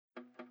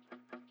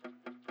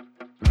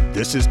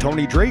This is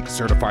Tony Drake,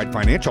 Certified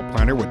Financial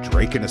Planner with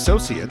Drake &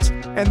 Associates,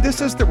 and this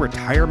is the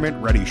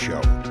Retirement Ready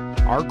Show.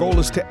 Our goal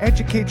is to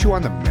educate you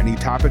on the many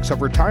topics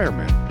of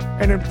retirement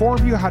and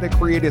inform you how to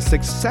create a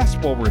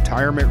successful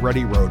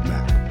retirement-ready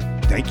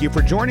roadmap. Thank you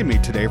for joining me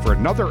today for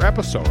another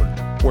episode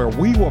where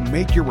we will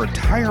make your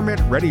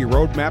retirement-ready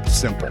roadmap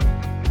simple.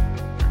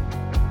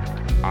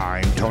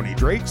 I'm Tony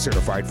Drake,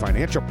 Certified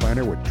Financial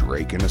Planner with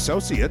Drake &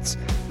 Associates.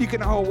 You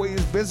can always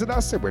visit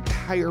us at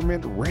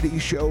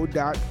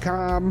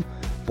retirementreadyshow.com.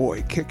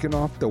 Boy, kicking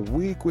off the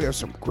week, we have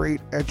some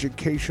great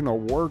educational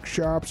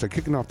workshops.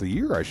 Kicking off the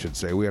year, I should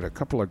say. We had a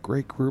couple of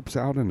great groups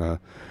out in the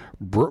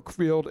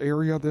Brookfield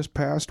area this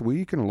past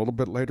week, and a little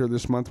bit later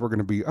this month, we're going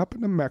to be up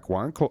in the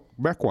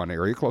Mequon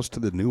area, close to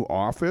the new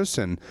office,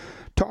 and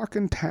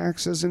talking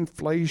taxes,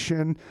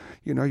 inflation.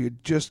 You know, you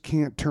just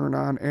can't turn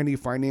on any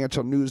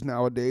financial news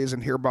nowadays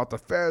and hear about the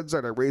feds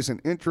that are raising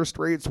interest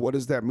rates. What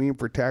does that mean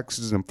for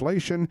taxes and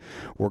inflation?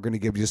 We're going to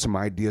give you some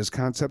ideas,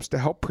 concepts to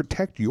help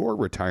protect your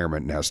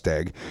retirement nest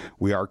egg.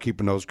 We are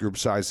keeping those group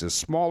sizes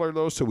smaller,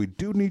 though, so we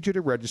do need you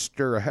to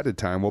register ahead of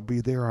time. We'll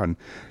be there on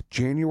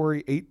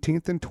January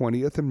 18th and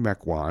 20th in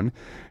Mequon,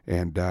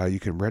 and you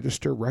can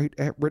register right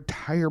at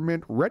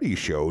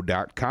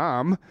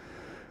retirementreadyshow.com.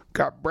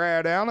 Got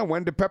Brad Allen,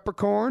 Wendy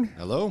Peppercorn.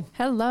 Hello.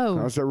 Hello.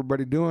 How's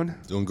everybody doing?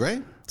 Doing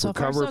great. So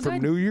far, Recovered so from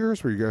good. New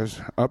Year's? Were you guys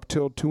up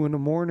till 2 in the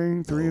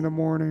morning, 3 in the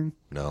morning?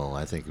 No,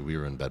 I think we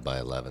were in bed by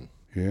 11.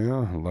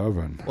 Yeah,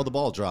 11. Well, the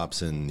ball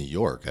drops in New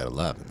York at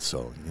 11,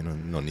 so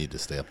no need to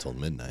stay up till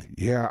midnight.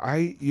 Yeah,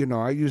 I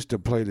used to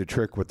play the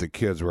trick with the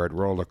kids where I'd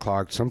roll the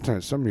clock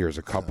sometimes, some years,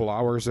 a couple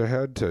hours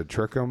ahead to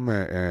trick them,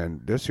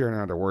 and this year I don't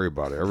have to worry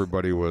about it.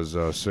 Everybody was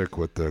sick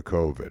with the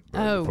COVID.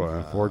 But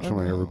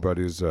unfortunately,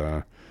 everybody's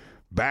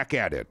back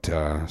at it.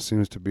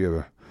 Seems to be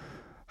a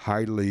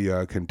highly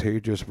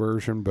contagious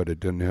version, but it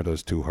didn't hit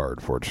us too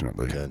hard,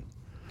 fortunately. Good.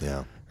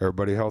 Yeah.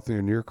 Everybody healthy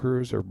in your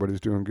crews?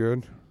 Everybody's doing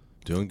good?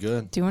 Doing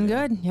good. Doing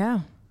good,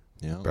 yeah.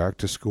 Yeah. Back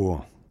to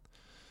school.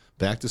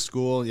 Back to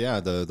school. Yeah,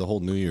 the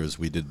whole New Year's,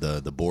 we did the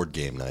board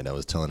game night. I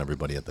was telling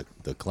everybody at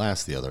the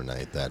class the other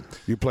night that...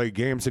 You play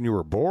games and you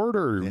were bored,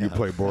 or you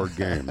play board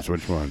games?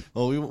 Which one?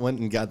 Well, we went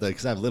and got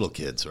because I have little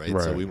kids, right?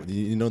 So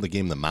you know the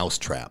game, The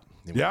Mousetrap.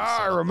 Yeah,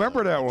 I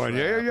remember that one.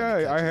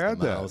 Yeah, I had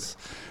that.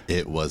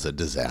 It was a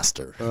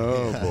disaster.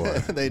 Oh,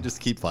 boy. They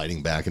just keep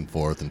fighting back and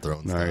forth and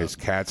throwing Nice.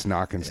 stuff. Cats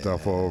knocking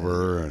stuff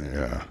over.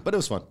 And But it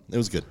was fun. It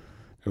was good.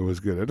 It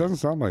was good. It doesn't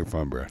sound like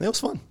fun, Brad. It was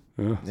fun.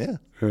 Yeah.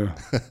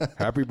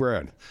 Happy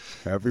Brad.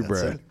 Happy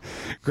Brad.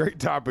 Great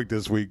topic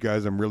this week,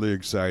 guys. I'm really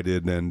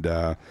excited and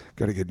got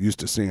to get used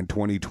to saying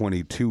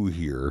 2022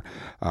 here.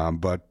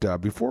 But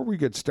before we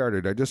get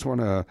started, I just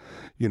want to,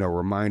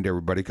 remind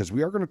everybody, because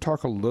we are going to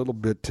talk a little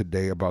bit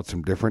today about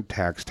some different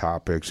tax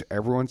topics.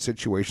 Everyone's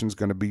situation is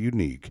going to be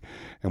unique.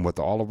 And with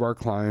all of our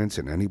clients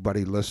and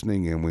anybody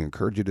listening in, we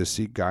encourage you to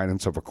seek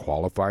guidance of a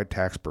qualified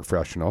tax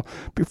professional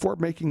before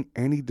making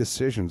any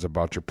decisions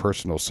about your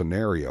personal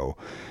scenario.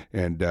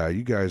 And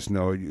you guys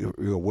know, you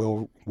a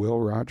Will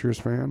Rogers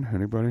fan?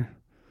 Anybody?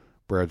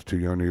 Brad's too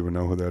young to even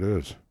know who that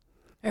is.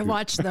 I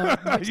watched the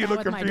You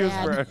look with my confused,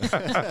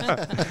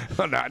 dad.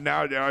 Brad.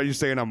 now you're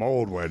saying I'm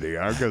old, Wendy,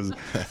 because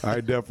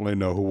I definitely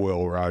know who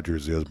Will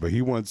Rogers is. But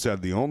he once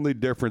said the only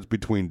difference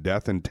between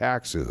death and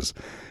taxes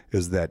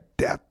is that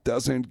death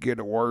doesn't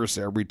get worse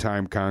every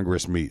time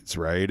Congress meets,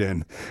 right?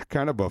 And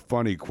kind of a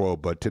funny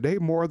quote, but today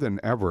more than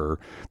ever,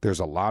 there's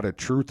a lot of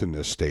truth in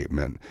this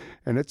statement.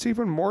 And it's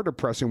even more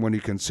depressing when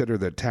you consider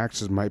that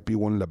taxes might be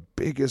one of the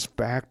biggest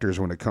factors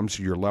when it comes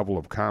to your level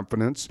of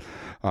confidence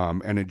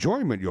and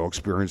enjoyment you'll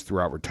experience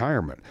throughout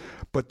retirement.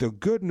 But the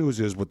good news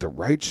is, with the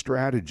right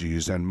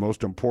strategies and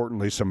most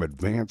importantly, some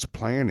advanced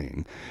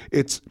planning,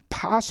 it's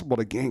possible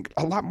to gain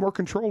a lot more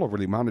control over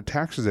the amount of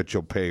taxes that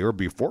you'll pay or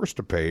be forced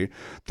to pay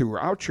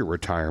throughout your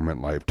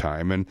retirement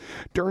lifetime. And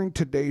during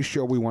today's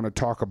show, we want to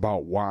talk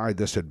about why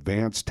this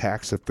advanced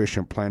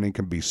tax-efficient planning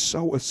can be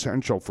so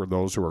essential for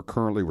those who are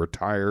currently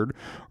retired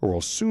or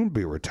will soon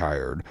be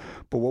retired.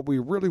 But what we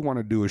really want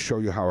to do is show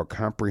you how a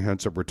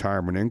comprehensive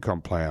retirement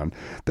income plan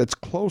that's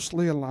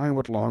closely aligned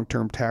with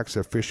long-term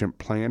tax-efficient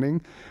planning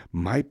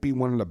might be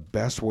one of the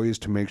best ways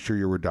to make sure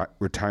your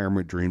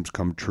retirement dreams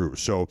come true.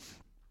 So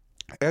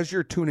as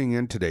you're tuning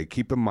in today,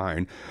 keep in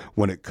mind,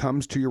 when it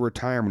comes to your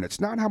retirement,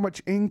 it's not how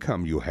much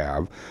income you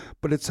have,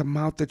 but it's the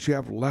amount that you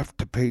have left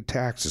to pay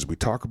taxes. We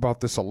talk about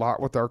this a lot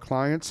with our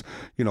clients.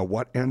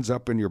 What ends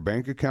up in your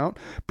bank account.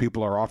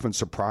 People are often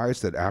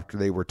surprised that after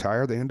they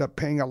retire, they end up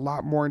paying a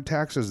lot more in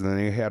taxes than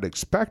they had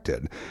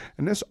expected.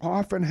 And this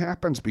often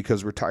happens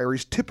because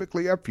retirees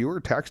typically have fewer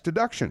tax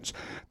deductions.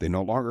 They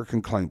no longer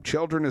can claim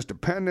children as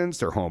dependents,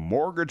 their home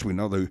mortgage. We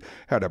know they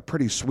had a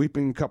pretty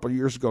sweeping couple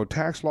years ago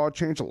tax law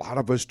change. A lot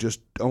of us just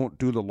don't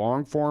do the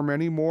long form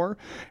anymore.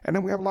 And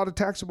then we have a lot of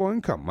taxable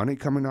income, money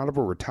coming out of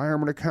a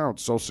retirement account,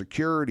 Social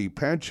Security,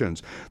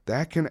 pensions.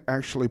 That can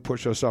actually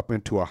push us up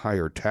into a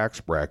higher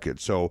tax bracket.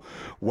 So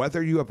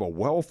whether you have a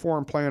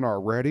well-formed plan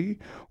already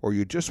or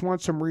you just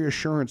want some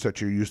reassurance that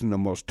you're using the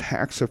most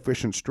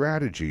tax-efficient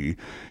strategy,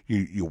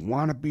 you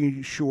want to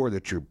be sure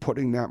that you're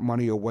putting that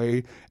money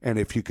away. And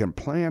if you can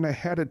plan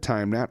ahead of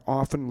time, that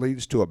often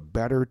leads to a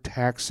better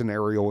tax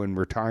scenario in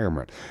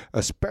retirement.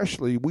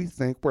 Especially, we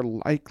think we're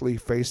likely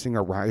facing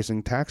a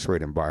rising tax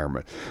rate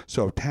environment.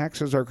 So if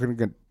taxes are going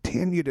to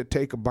continue to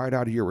take a bite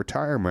out of your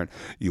retirement,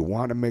 you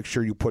want to make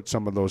sure you put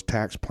some of those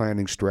tax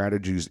planning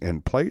strategies in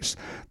place.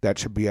 That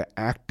should be an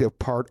active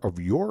part of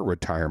your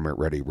retirement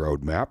ready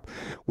roadmap.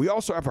 We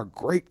also have a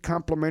great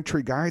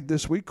complimentary guide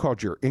this week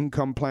called your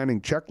income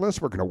planning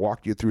checklist. We're going to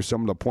walk you through some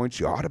of the points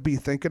you ought to be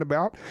thinking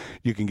about.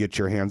 You can get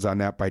your hands on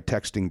that by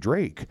texting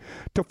Drake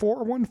to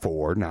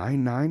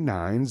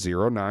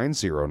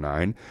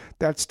 414-999-0909.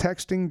 That's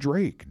texting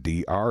Drake,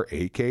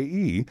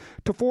 D-R-A-K-E,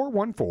 to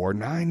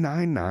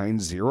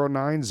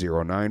 414-999-0909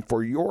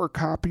 for your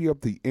copy of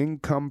the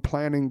income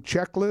planning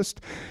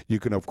checklist.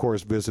 You can, of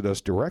course, visit us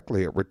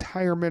directly at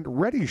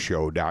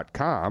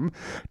retirementreadyshow.com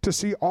to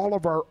see all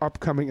of our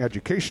upcoming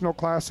educational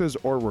classes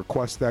or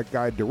request that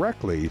guide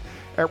directly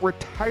at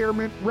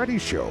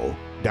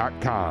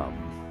retirementreadyshow.com.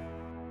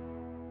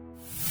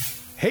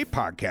 Hey,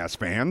 podcast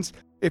fans,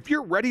 if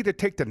you're ready to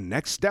take the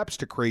next steps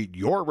to create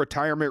your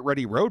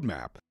retirement-ready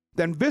roadmap,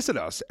 then visit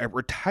us at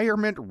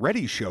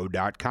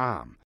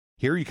retirementreadyshow.com.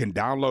 Here you can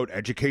download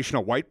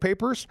educational white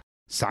papers,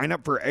 sign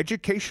up for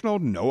educational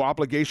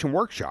no-obligation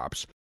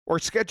workshops, or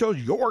schedule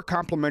your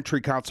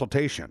complimentary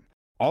consultation.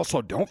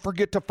 Also, don't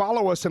forget to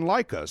follow us and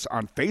like us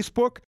on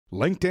Facebook,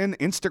 LinkedIn,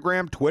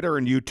 Instagram, Twitter,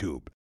 and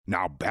YouTube.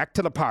 Now back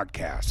to the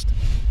podcast.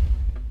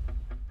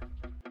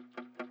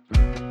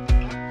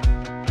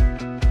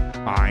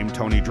 I'm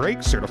Tony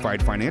Drake,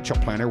 Certified Financial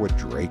Planner with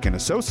Drake &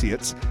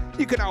 Associates.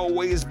 You can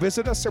always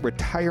visit us at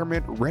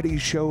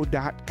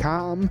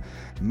retirementreadyshow.com.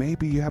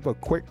 Maybe you have a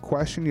quick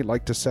question you'd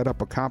like to set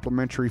up a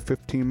complimentary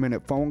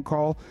 15-minute phone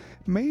call.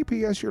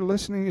 Maybe as you're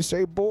listening, you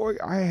say, boy,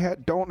 I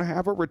don't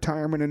have a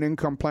retirement and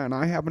income plan.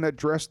 I haven't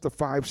addressed the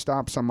 5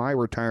 stops on my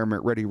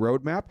retirement-ready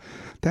roadmap.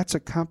 That's a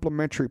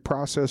complimentary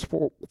process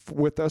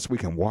with us. We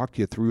can walk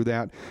you through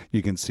that.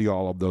 You can see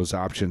all of those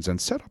options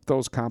and set up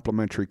those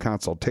complimentary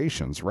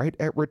consultations right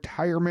at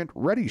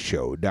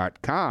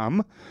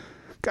retirementreadyshow.com.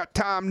 Got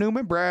Tom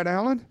Newman, Brad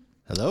Allen.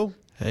 Hello.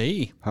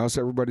 Hey. How's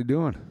everybody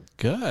doing?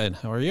 Good.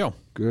 How are you?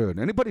 Good.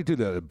 Anybody do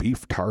the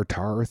beef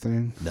tartare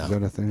thing? No. Is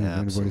that a thing?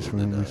 Anybody's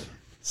family?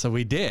 So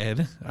we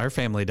did. Our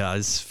family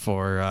does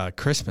for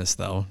Christmas,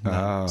 though.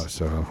 Oh,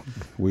 so a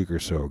week or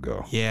so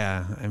ago.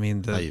 Yeah, I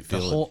mean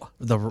the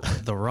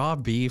raw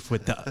beef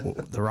with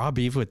the raw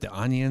beef with the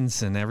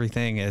onions and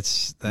everything.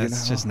 That's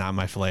just not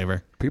my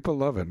flavor. People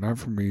love it. Not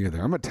for me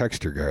either. I'm a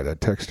texture guy.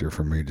 That texture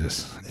for me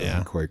just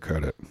doesn't quite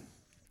cut it.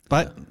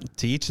 But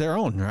to each their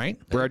own, right?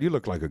 Brad, you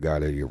look like a guy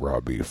that eat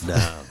raw beef.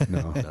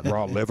 No.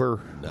 Raw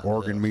liver,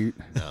 organ meat.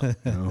 No.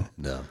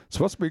 It's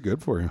supposed to be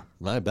good for you.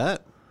 I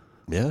bet.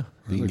 Yeah.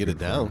 You can get it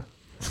down.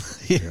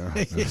 Yeah,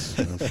 that's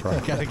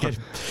probably, Got to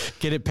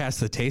get it past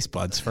the taste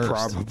buds first.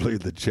 probably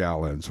the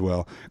challenge.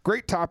 Well,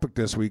 great topic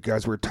this week,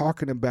 guys. We're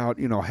talking about,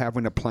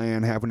 having a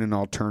plan, having an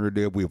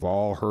alternative. We've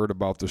all heard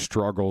about the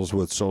struggles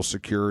with Social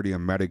Security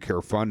and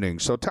Medicare funding.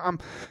 So, Tom,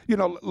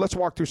 let's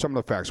walk through some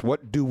of the facts.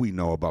 What do we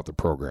know about the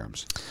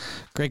programs?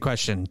 Great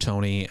question,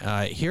 Tony.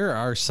 Here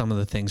are some of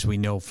the things we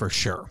know for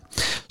sure.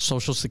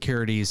 Social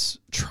Security's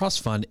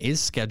trust fund is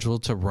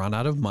scheduled to run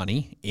out of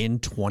money in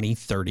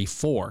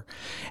 2034.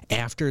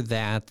 After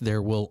that,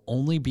 there will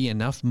only be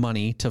enough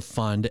money to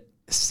fund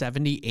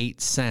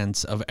 78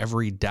 cents of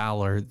every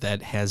dollar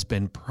that has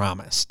been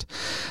promised.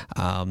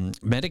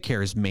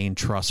 Medicare's main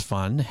trust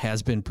fund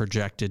has been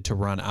projected to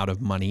run out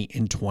of money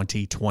in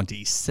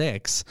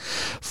 2026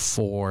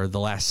 for the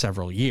last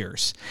several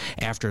years.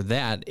 After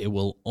that, it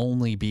will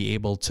only be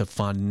able to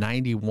fund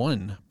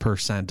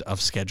 91%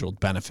 of scheduled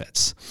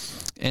benefits.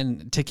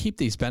 And to keep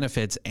these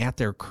benefits at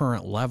their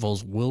current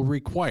levels will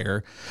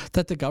require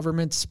that the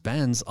government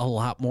spends a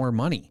lot more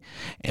money.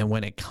 And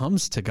when it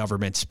comes to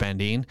government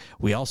spending,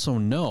 we also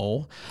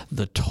know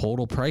the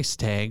total price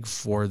tag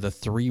for the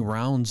 3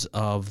 rounds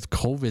of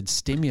COVID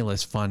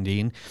stimulus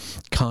funding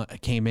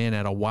came in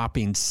at a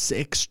whopping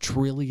 $6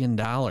 trillion.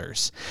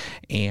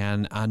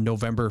 And on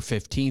November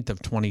 15th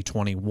of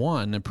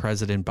 2021,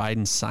 President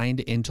Biden signed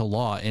into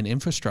law an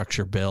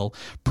infrastructure bill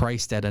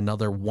priced at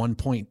another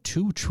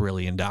 $1.2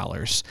 trillion.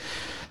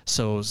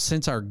 So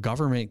since our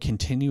government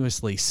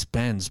continuously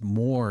spends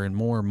more and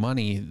more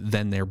money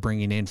than they're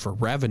bringing in for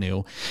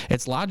revenue,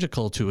 it's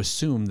logical to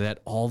assume that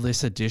all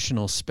this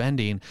additional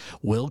spending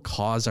will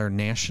cause our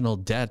national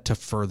debt to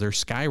further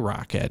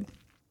skyrocket.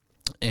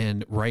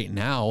 And right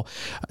now,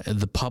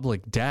 the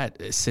public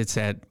debt sits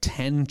at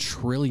 $10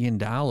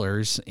 trillion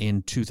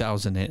in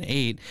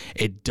 2008.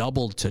 It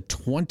doubled to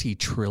 $20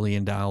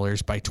 trillion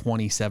by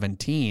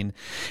 2017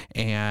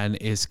 and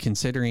is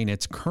considering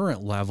its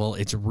current level.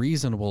 It's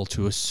reasonable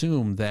to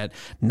assume that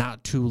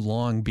not too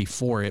long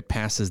before it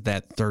passes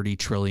that 30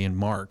 trillion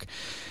mark.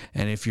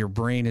 And if your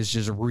brain is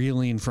just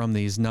reeling from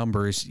these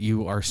numbers,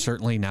 you are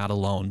certainly not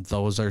alone.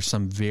 Those are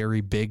some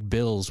very big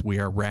bills we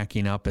are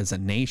racking up as a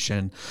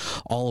nation,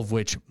 all of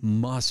which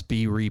must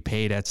be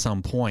repaid at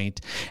some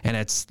point. And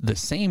at the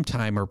same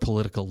time, our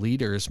political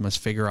leaders must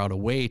figure out a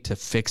way to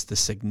fix the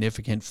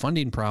significant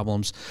funding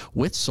problems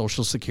with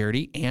Social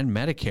Security and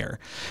Medicare.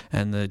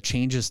 And the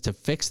changes to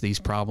fix these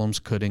problems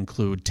could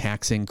include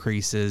tax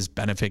increases,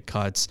 benefit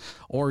cuts,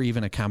 or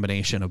even a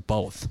combination of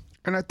both.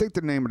 And I think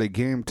the name of the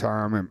game,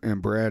 Tom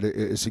and Brad,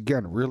 is,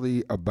 again,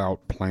 really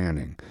about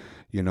planning.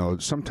 You know,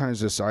 sometimes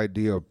this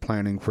idea of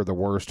planning for the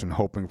worst and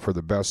hoping for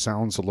the best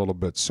sounds a little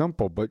bit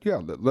simple, but yeah,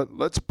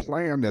 let's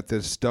plan that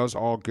this does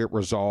all get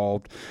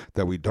resolved,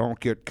 that we don't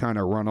get kind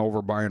of run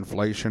over by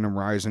inflation and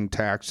rising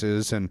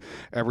taxes, and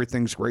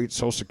everything's great.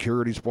 Social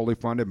Security is fully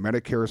funded,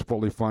 Medicare is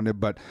fully funded,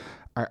 but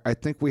I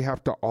think we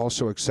have to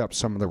also accept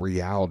some of the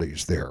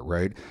realities there,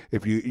 right?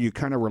 If you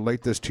kind of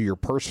relate this to your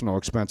personal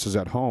expenses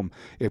at home,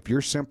 if you're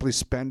simply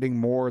spending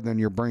more than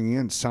you're bringing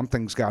in,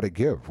 something's got to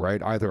give,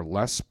 right? Either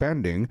less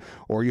spending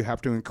or you have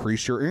to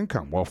increase your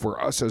income. Well,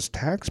 for us as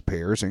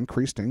taxpayers,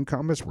 increased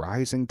income is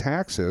rising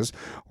taxes,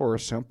 or a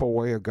simple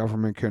way a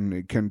government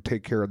can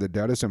take care of the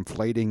debt is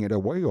inflating it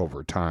away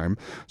over time.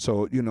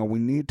 So, you know, we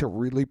need to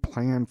really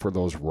plan for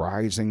those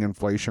rising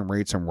inflation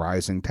rates and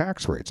rising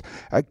tax rates.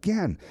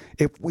 Again,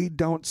 if we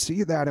don't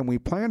see that and we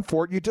plan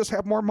for it, you just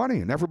have more money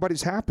and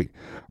everybody's happy,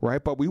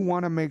 right? But we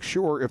want to make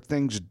sure if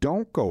things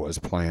don't go as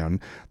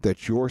planned,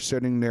 that you're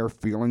sitting there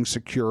feeling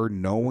secure,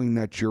 knowing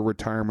that your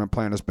retirement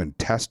plan has been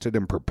tested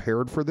and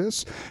prepared for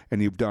this,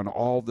 and you've done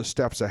all the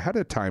steps ahead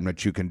of time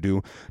that you can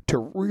do to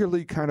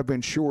really kind of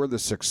ensure the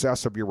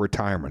success of your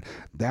retirement.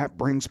 That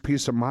brings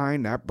peace of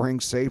mind, that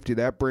brings safety,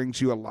 that brings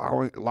you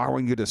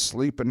allowing you to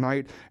sleep at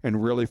night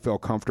and really feel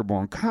comfortable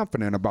and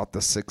confident about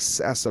the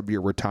success of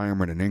your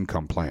retirement and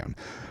income plan.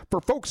 For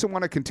folks who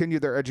want to continue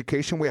their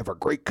education, we have a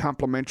great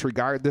complimentary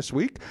guide this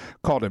week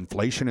called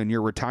Inflation in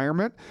Your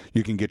Retirement.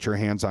 You can get your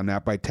hands on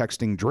that by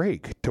texting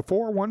Drake to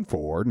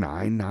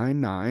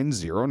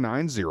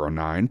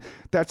 414-999-0909.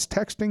 That's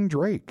texting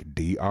Drake,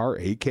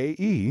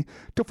 D-R-A-K-E,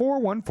 to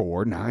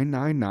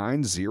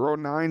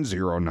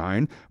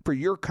 414-999-0909 for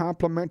your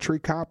complimentary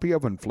copy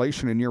of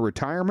Inflation in Your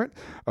Retirement.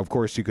 Of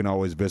course, you can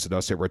always visit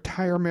us at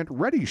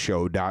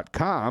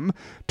retirementreadyshow.com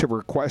to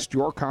request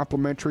your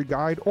complimentary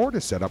guide or to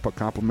set up a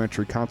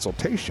complimentary consultation.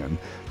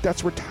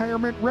 That's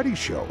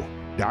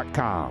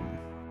retirementreadyshow.com.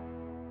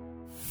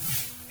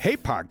 Hey,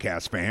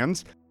 podcast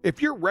fans,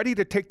 if you're ready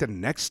to take the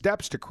next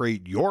steps to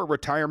create your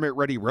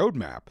retirement-ready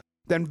roadmap,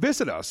 then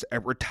visit us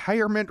at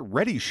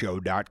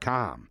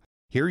retirementreadyshow.com.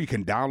 Here you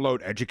can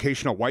download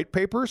educational white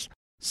papers,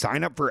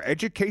 sign up for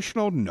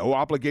educational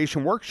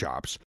no-obligation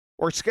workshops,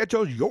 or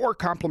schedule your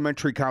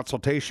complimentary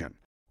consultation.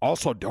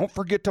 Also, don't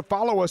forget to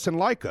follow us and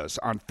like us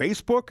on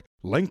Facebook,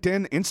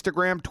 LinkedIn,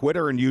 Instagram,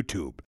 Twitter, and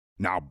YouTube.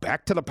 Now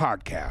back to the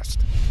podcast.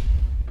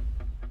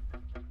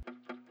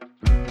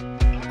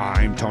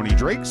 I'm Tony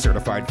Drake,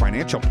 certified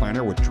financial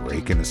planner with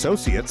Drake &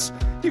 Associates.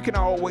 You can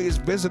always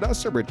visit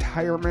us at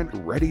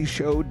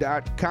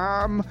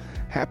retirementreadyshow.com.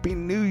 Happy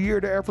New Year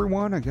to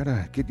everyone. I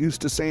gotta get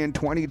used to saying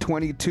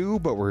 2022,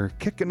 but we're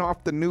kicking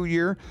off the new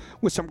year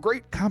with some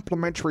great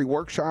complimentary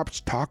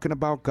workshops talking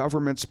about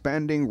government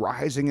spending,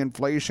 rising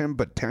inflation,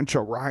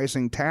 potential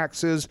rising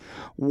taxes.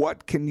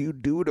 What can you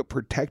do to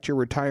protect your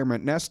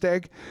retirement nest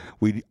egg?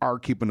 We are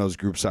keeping those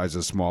group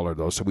sizes smaller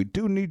though, so we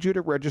do need you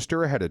to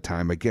register ahead of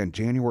time. Again,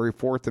 January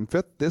 4th and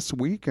 5th this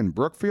week in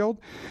Brookfield.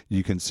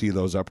 You can see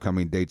those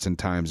upcoming dates and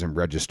times and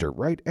register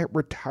right at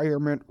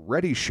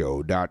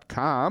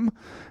retirementreadyshow.com.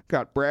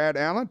 Got Brad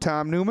Allen,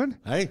 Tom Newman.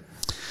 Hey.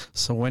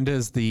 So when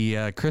does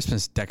the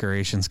Christmas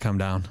decorations come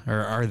down, or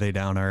are they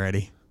down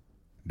already?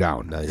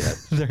 Down. Not yet.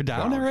 They're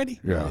down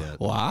already? Yeah. yet.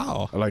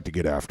 Wow. I like to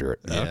get after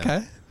it. Yeah.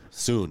 Okay.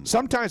 Soon.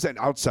 Sometimes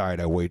outside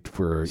I wait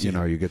for,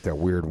 you get that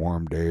weird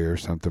warm day or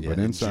something, but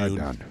in inside, June.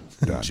 done.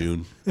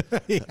 June.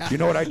 You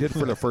know what I did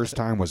for the first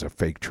time was a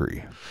fake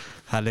tree.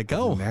 How'd it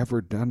go?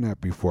 Never done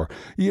that before.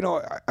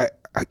 I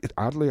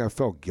oddly, I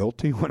felt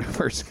guilty when I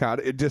first got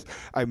it.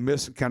 I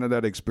missed kind of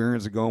that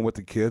experience of going with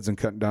the kids and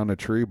cutting down the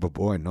tree. But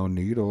boy, no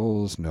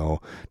needles,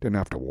 didn't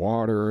have to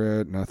water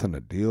it, nothing to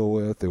deal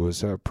with. It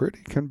was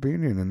pretty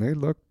convenient, and they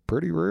looked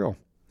pretty real.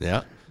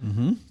 Yeah.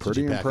 Mm-hmm.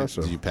 Pretty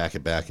impressive. Did you pack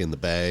it back in the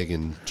bag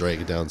and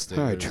drag it downstairs?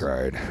 I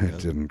tried. Yeah. It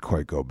didn't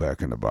quite go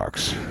back in the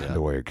box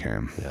the way it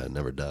came. Yeah, it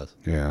never does.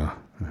 Yeah.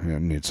 I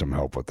need some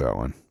help with that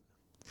one.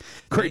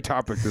 Great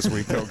topic this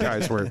week, though,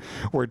 guys.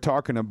 We're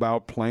talking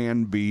about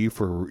Plan B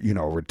for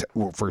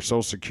for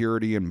Social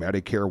Security and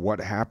Medicare. What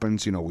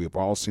happens? We've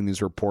all seen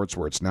these reports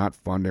where it's not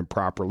funded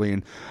properly,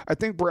 and I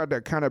think, Brad,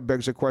 that kind of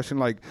begs a question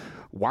like,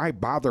 why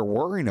bother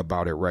worrying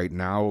about it right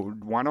now?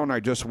 Why don't I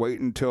just wait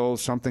until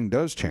something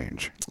does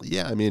change?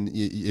 Yeah, I mean,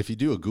 if you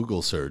do a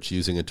Google search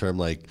using a term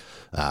like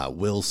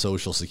 "will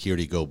Social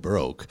Security go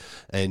broke,"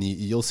 and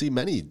you'll see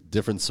many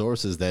different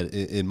sources that,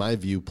 in my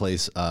view,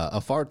 place a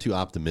far too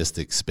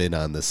optimistic spin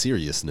on the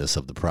seriousness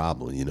of the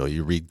problem.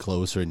 You read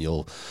closer and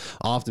you'll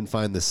often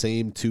find the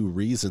same two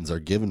reasons are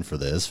given for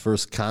this.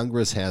 First,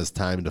 Congress has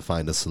time to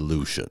find a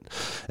solution.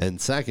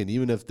 And second,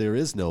 even if there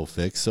is no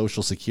fix,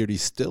 Social Security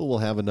still will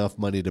have enough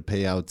money to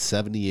pay out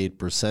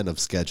 78% of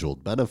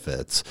scheduled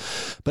benefits.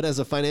 But as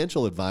a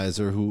financial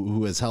advisor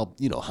who has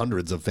helped,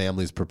 hundreds of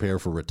families prepare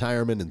for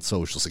retirement and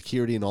Social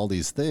Security and all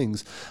these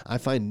things, I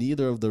find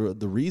neither of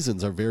the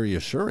reasons are very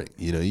assuring.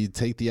 You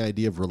take the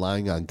idea of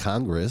relying on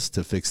Congress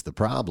to fix the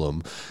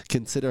problem,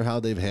 consider how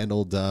they've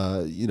handled,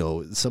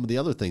 some of the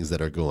other things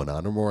that are going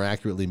on, or more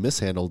accurately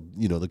mishandled,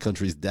 the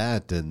country's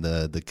debt and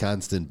the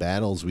constant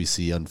battles we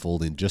see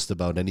unfolding just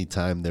about any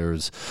time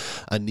there's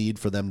a need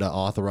for them to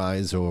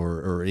authorize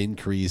or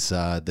increase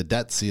the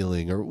debt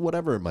ceiling or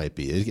whatever it might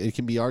be. It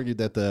can be argued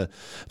that the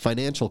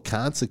financial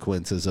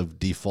consequences of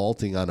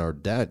defaulting on our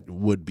debt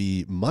would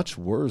be much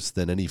worse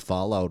than any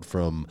fallout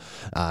from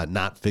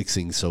not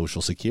fixing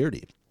Social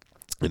Security.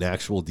 An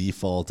actual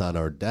default on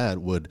our debt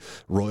would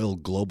roil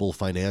global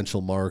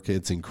financial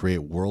markets and create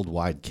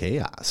worldwide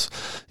chaos.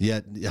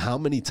 Yet, how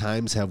many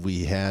times have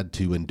we had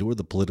to endure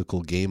the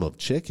political game of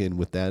chicken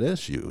with that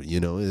issue?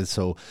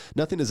 So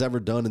nothing is ever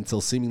done until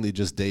seemingly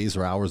just days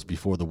or hours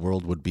before the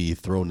world would be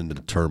thrown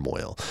into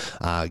turmoil.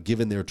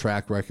 Given their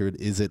track record,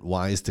 is it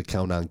wise to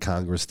count on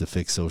Congress to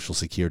fix Social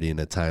Security in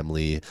a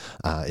timely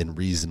and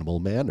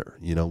reasonable manner?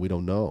 We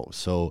don't know.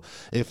 So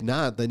if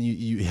not, then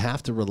you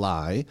have to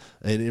rely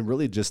and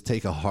really just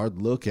take a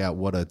hard look at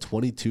what a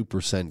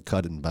 22%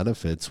 cut in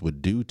benefits would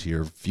do to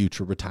your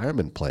future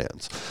retirement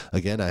plans.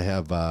 Again, I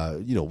have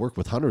worked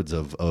with hundreds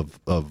of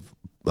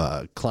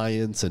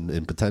clients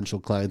and potential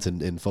clients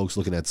and folks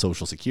looking at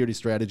Social Security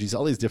strategies,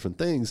 all these different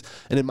things.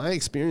 And in my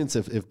experience,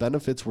 if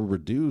benefits were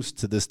reduced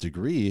to this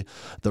degree,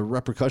 the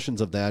repercussions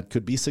of that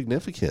could be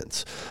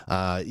significant.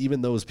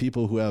 Even those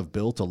people who have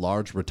built a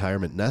large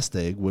retirement nest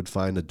egg would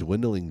find a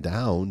dwindling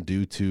down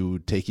due to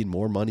taking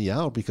more money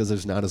out because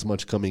there's not as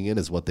much coming in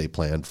as what they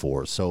planned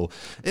for. So,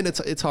 and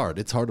it's hard.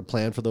 It's hard to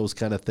plan for those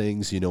kind of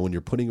things. When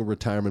you're putting a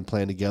retirement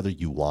plan together,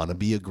 you want to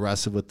be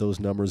aggressive with those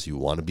numbers. You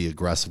want to be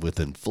aggressive with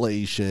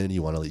inflation.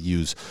 You want to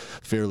use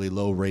fairly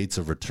low rates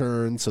of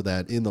return so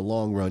that in the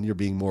long run you're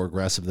being more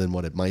aggressive than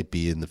what it might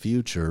be in the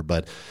future.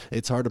 But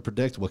it's hard to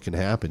predict what can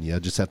happen. You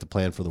just have to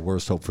plan for the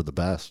worst, hope for the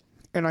best.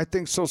 And I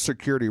think Social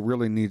Security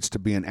really needs to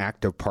be an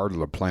active part of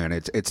the plan.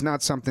 It's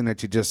not something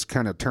that you just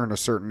kind of turn a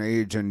certain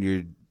age and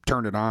you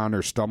turn it on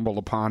or stumble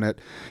upon it.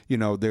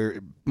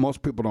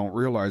 Most people don't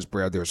realize,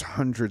 Brad, there's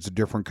hundreds of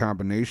different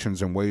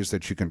combinations and ways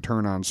that you can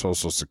turn on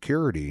Social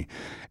Security,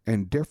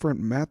 and different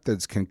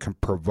methods can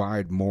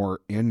provide more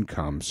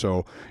income.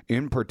 So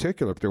in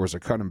particular, if there was a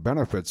cut in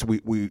benefits,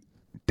 we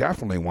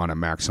definitely want to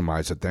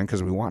maximize it then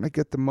because we want to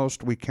get the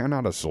most we can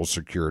out of Social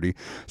Security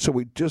so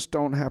we just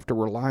don't have to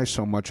rely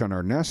so much on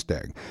our nest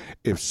egg.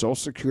 If Social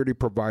Security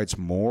provides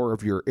more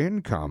of your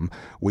income,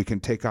 we can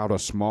take out a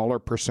smaller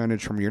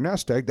percentage from your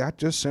nest egg. That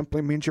just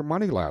simply means your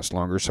money lasts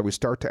longer. So we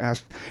start to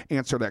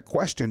answer that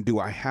question, do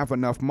I have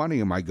enough money?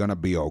 Am I going to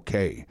be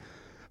okay?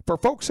 For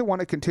folks who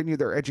want to continue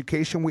their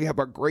education, we have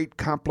a great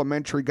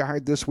complimentary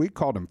guide this week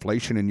called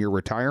Inflation in Your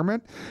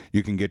Retirement.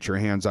 You can get your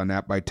hands on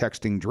that by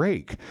texting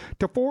Drake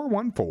to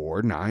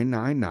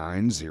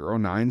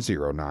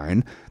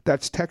 414-999-0909.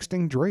 That's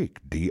texting Drake,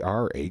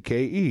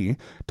 D-R-A-K-E,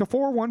 to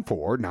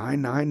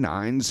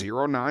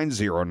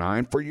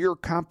 414-999-0909 for your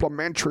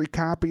complimentary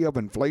copy of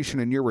Inflation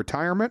in Your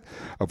Retirement.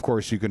 Of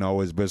course, you can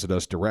always visit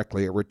us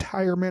directly at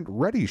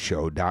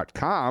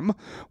retirementreadyshow.com.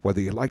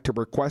 Whether you'd like to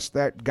request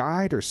that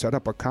guide or set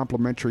up a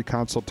complimentary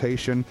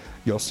consultation,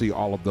 you'll see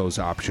all of those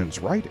options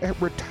right at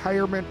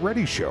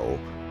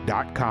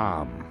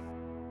retirementreadyshow.com.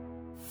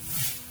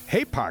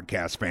 Hey,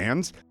 podcast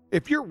fans,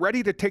 if you're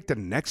ready to take the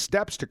next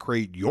steps to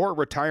create your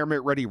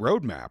retirement-ready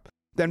roadmap,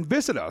 then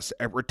visit us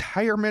at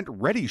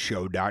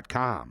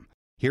retirementreadyshow.com.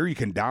 Here you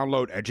can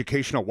download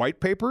educational white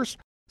papers,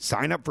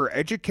 sign up for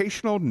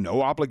educational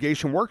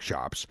no-obligation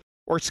workshops,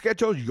 or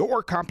schedule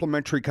your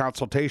complimentary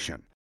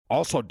consultation.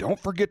 Also, don't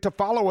forget to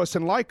follow us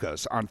and like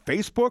us on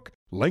Facebook,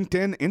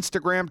 LinkedIn,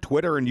 Instagram,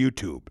 Twitter, and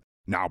YouTube.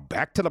 Now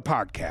back to the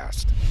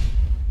podcast.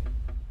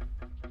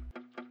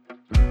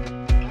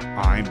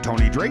 I'm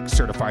Tony Drake,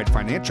 certified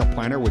financial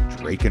planner with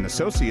Drake &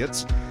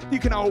 Associates. You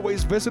can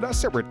always visit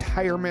us at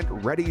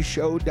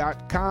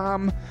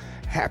retirementreadyshow.com.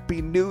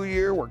 Happy New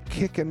Year. We're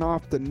kicking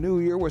off the new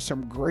year with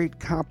some great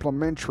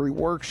complimentary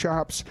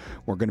workshops.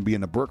 We're going to be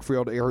in the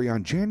Brookfield area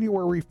on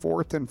January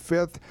 4th and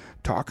 5th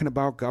talking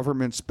about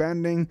government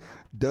spending.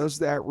 Does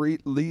that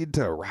lead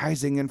to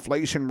rising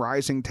inflation,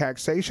 rising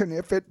taxation?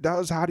 If it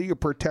does, how do you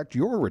protect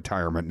your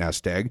retirement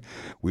nest egg?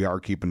 We are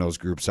keeping those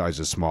group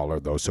sizes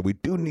smaller, though, so we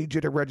do need you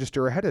to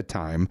register ahead of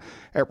time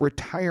at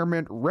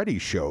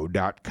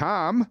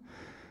retirementreadyshow.com.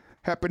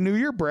 Happy New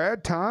Year,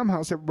 Brad. Tom,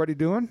 how's everybody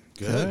doing?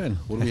 Good.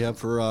 What do we have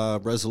for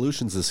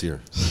resolutions this year?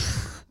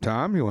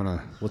 Tom, you want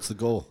to? What's the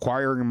goal?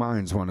 Inquiring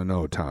minds want to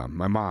know, Tom.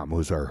 My mom,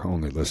 who's our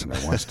only listener,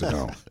 wants to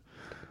know.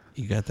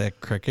 You got that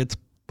crickets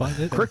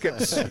button?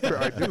 Crickets.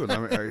 I do.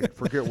 I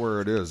forget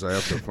where it is. I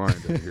have to find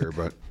it here,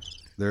 but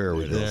there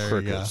we go. There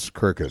Crickets. you go.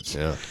 Crickets.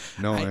 Yeah.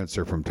 No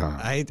answer from Tom.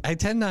 I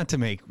tend not to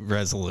make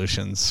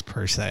resolutions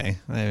per se.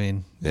 I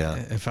mean, Yeah.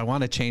 if I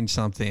want to change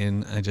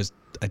something,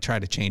 I try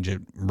to change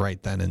it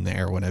right then and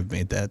there when I've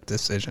made that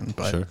decision.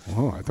 But Sure.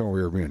 Oh, I thought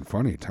we were being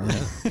funny. Tom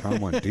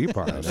went deep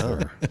on us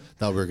there.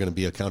 Thought we were going to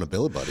be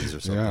accountability buddies or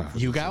something. Yeah.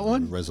 you got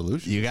one?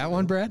 Resolution. You got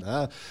one, Brad?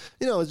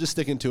 Just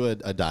sticking to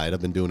a diet.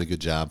 I've been doing a good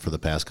job for the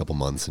past couple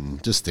months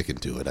and just sticking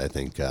to it. I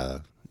think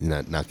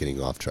not getting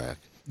off track.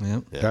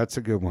 Yep. Yeah. That's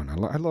a good one.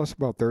 I lost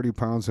about 30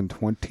 pounds in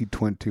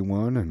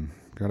 2021 and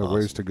got a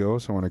ways to go,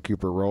 so I want to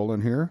keep her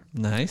rolling here.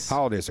 Nice.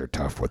 Holidays are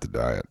tough with the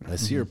diet. I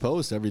see your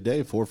post every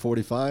day,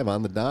 4:45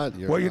 on the dot.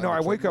 You're Well, on I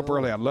the wake up treadmill.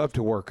 early. I love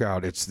to work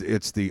out.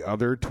 It's the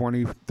other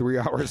 23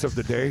 hours of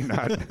the day,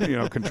 not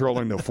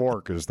controlling the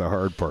fork is the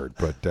hard part.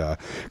 But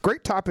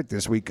great topic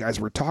this week,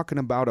 guys. We're talking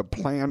about a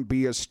plan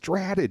B, a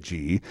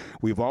strategy.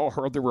 We've all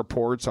heard the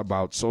reports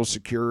about Social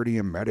Security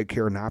and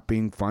Medicare not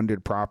being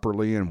funded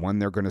properly, and when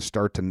they're going to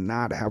start to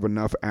not have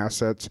enough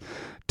assets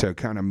to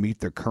kind of meet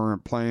the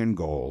current plan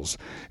goals.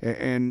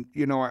 And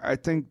I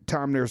think,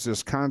 Tom, there's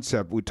this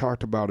concept. We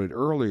talked about it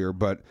earlier,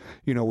 but,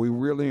 we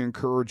really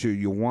encourage you.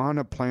 You want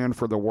to plan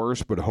for the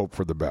worst, but hope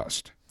for the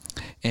best.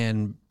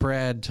 And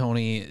Brad,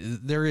 Tony,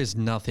 there is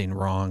nothing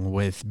wrong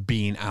with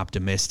being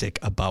optimistic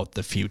about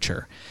the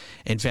future.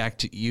 In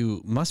fact,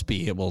 you must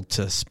be able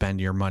to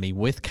spend your money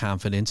with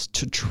confidence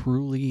to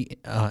truly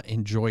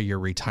enjoy your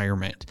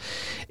retirement.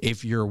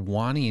 If you're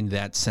wanting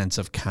that sense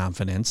of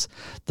confidence,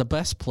 the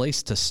best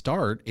place to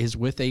start is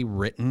with a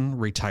written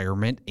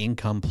retirement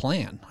income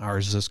plan.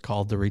 Ours is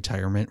called the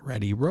Retirement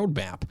Ready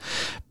Roadmap.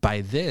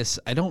 By this,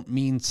 I don't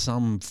mean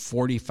some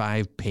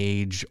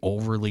 45-page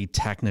overly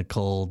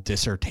technical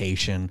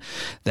dissertation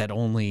that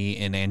only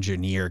an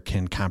engineer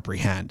can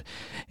comprehend.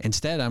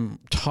 Instead, I'm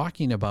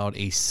talking about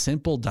a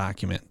simple document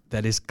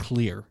that is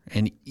clear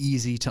and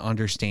easy to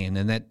understand,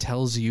 and that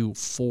tells you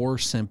 4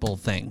 simple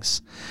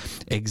things.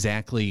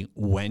 Exactly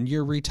when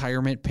your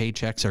retirement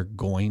paychecks are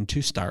going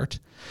to start,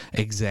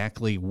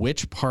 exactly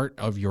which part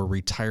of your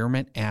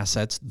retirement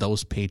assets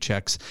those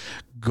paychecks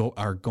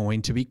are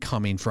going to be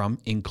coming from,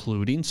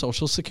 including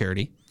Social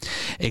Security,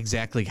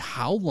 exactly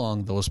how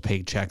long those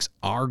paychecks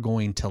are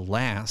going to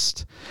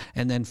last,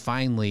 and then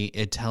finally,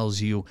 it tells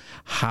you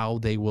how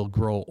they will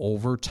grow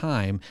over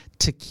time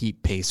to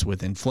keep pace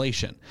with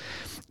inflation.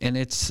 And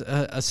it's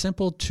a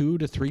simple 2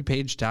 to 3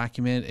 page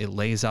document. It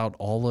lays out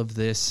all of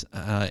this,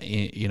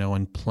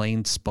 in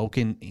plain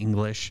spoken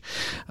English,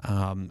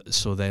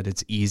 so that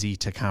it's easy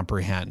to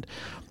comprehend.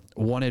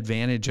 One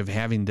advantage of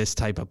having this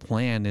type of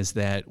plan is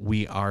that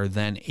we are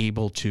then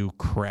able to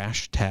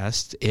crash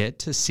test it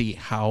to see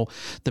how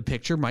the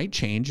picture might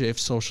change if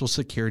Social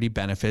Security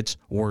benefits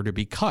were to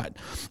be cut,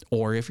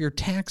 or if your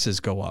taxes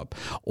go up,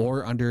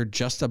 or under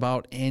just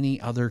about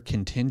any other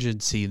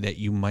contingency that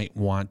you might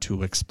want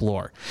to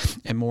explore.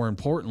 And more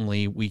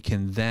importantly, we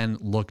can then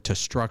look to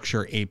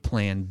structure a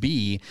plan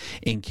B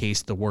in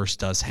case the worst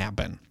does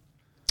happen.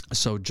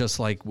 So just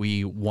like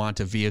we want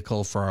a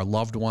vehicle for our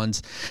loved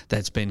ones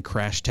that's been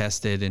crash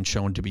tested and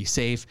shown to be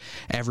safe,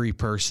 every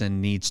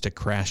person needs to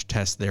crash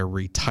test their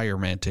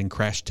retirement. And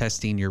crash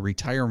testing your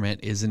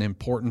retirement is an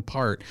important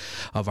part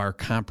of our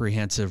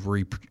comprehensive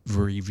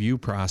review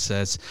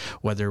process,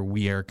 whether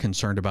we are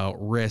concerned about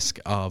risk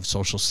of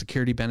Social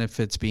Security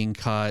benefits being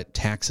cut,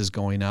 taxes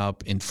going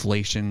up,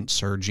 inflation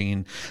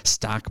surging,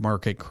 stock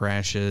market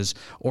crashes,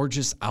 or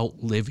just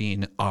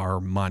outliving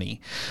our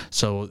money.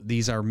 So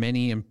these are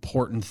many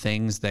important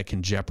things that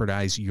can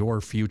jeopardize your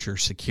future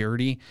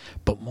security,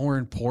 but more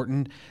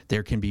important,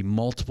 there can be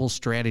multiple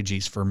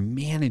strategies for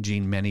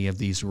managing many of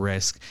these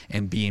risks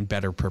and being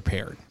better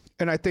prepared.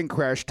 And I think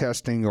crash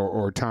testing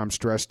or Tom,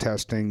 stress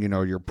testing,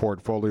 your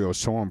portfolio is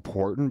so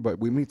important, but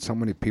we meet so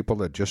many people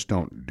that just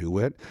don't do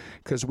it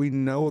because we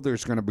know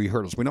there's going to be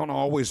hurdles. We don't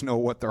always know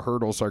what the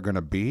hurdles are going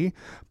to be,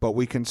 but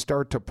we can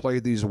start to play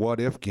these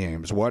what-if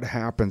games. What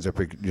happens if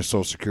your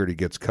Social Security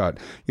gets cut?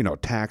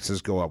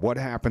 Taxes go up. What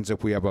happens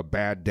if we have a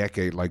bad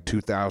decade like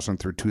 2000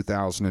 through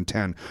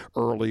 2010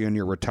 early in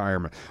your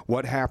retirement?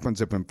 What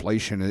happens if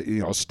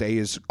inflation,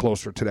 stays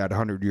closer to that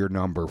 100-year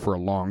number for a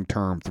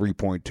long-term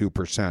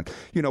 3.2%?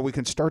 We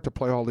can start to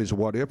play all these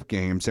what-if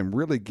games and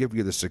really give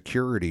you the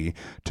security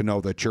to know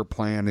that your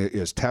plan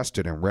is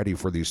tested and ready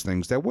for these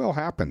things that will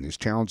happen, these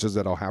challenges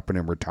that will happen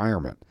in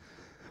retirement.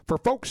 For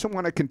folks who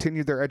want to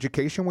continue their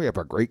education, we have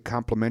a great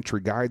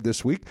complimentary guide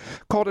this week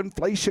called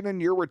Inflation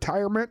in Your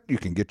Retirement. You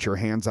can get your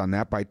hands on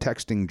that by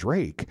texting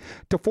Drake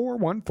to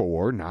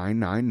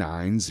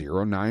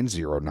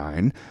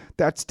 414-999-0909.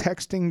 That's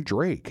texting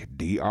Drake,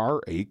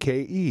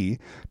 D-R-A-K-E,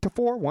 to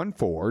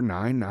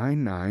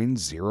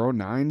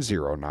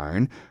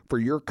 414-999-0909 for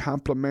your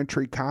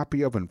complimentary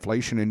copy of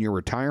Inflation in Your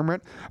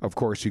Retirement. Of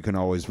course, you can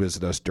always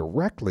visit us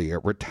directly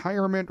at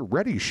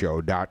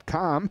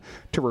retirementreadyshow.com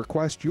to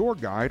request your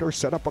guide or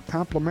set up a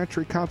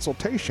complimentary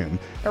consultation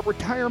at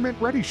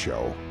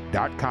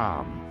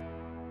retirementreadyshow.com.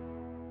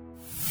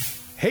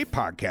 Hey,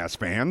 podcast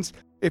fans,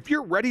 if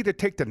you're ready to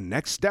take the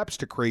next steps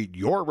to create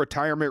your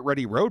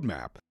retirement-ready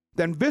roadmap,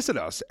 then visit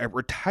us at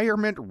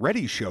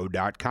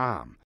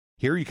retirementreadyshow.com.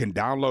 Here you can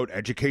download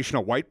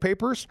educational white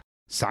papers,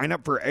 sign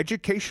up for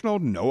educational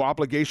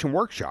no-obligation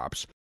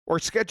workshops, or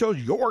schedule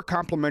your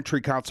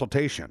complimentary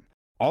consultation.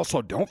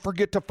 Also, don't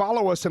forget to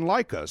follow us and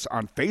like us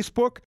on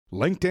Facebook,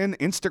 LinkedIn,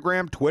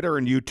 Instagram, Twitter,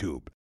 and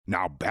YouTube.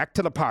 Now back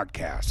to the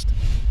podcast.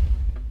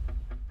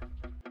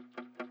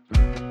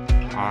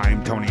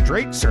 I'm Tony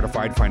Drake,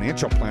 Certified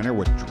Financial Planner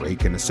with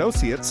Drake &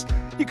 Associates.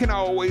 You can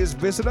always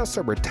visit us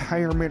at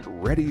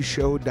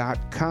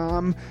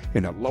retirementreadyshow.com.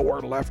 In the lower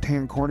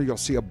left-hand corner, you'll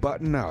see a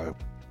button about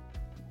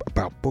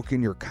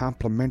booking your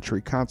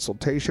complimentary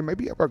consultation.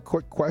 Maybe you have a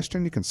quick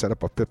question. You can set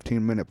up a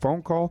 15-minute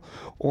phone call,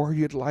 or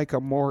you'd like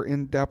a more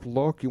in-depth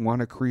look. You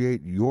want to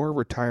create your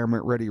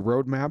retirement-ready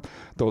roadmap.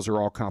 Those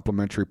are all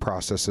complimentary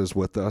processes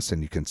with us,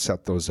 and you can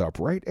set those up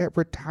right at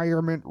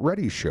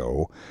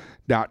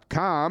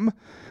retirementreadyshow.com.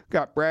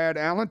 Got Brad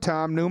Allen,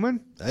 Tom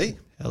Newman. Hey.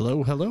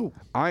 Hello, hello.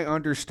 I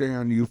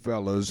understand you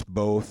fellas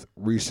both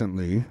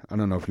recently, I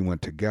don't know if you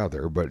went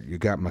together, but you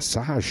got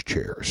massage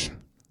chairs.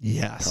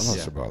 Yes. Tell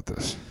us about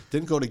this.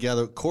 Didn't go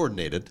together,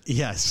 coordinated.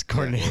 Yes,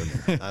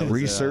 coordinated. I was,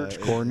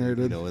 Research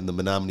coordinated. In the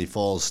Menominee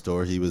Falls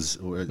store, he was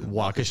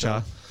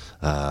Waukesha.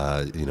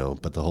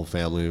 But the whole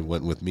family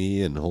went with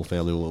me, and the whole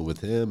family went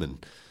with him,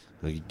 and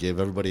he gave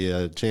everybody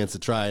a chance to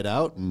try it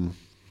out. And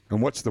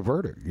what's the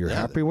verdict? You're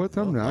happy with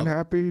them? Not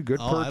happy? Good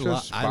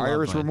purchase?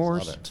 Buyer's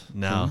remorse?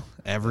 No,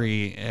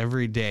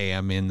 every day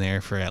I'm in there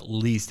for at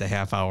least a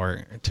half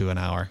hour to an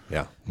hour.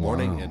 Yeah,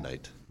 morning and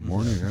night.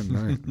 Morning and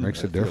night.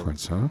 Makes a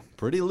difference, huh?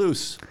 Pretty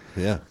loose.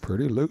 Yeah.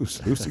 Pretty loose.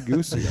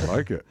 Loosey-goosey. I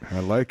like it. I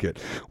like it.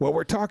 Well,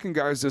 we're talking,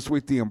 guys, this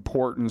week the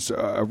importance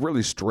of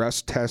really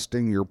stress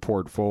testing your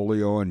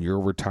portfolio and your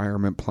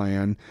retirement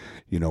plan.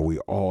 You know, we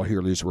all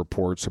hear these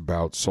reports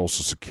about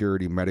Social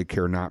Security,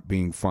 Medicare not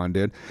being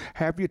funded.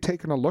 Have you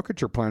taken a look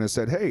at your plan and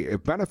said, hey,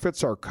 if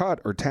benefits are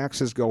cut or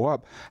taxes go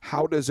up,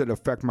 how does it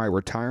affect my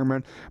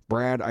retirement?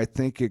 Brad, I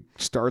think it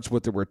starts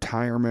with the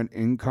retirement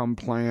income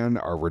plan,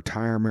 our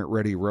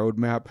retirement-ready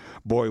roadmap.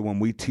 Boy, when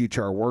we teach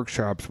our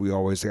workshops, we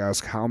always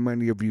ask, how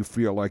many of you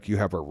feel like you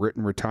have a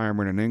written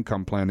retirement and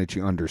income plan that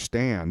you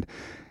understand?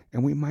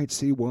 And we might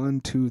see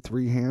 1, 2,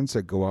 3 hands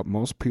that go up.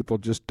 Most people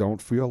just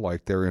don't feel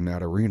like they're in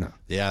that arena.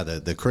 Yeah,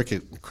 the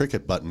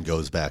cricket button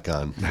goes back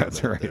on.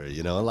 That's right. There.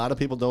 You know, a lot of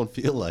people don't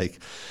feel like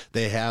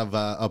they have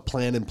a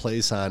plan in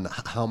place on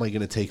how am I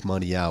going to take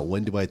money out?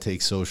 When do I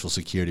take Social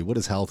Security? What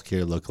does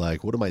healthcare look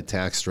like? What do my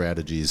tax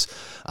strategies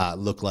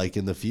look like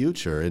in the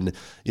future? And,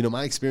 you know,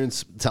 my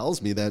experience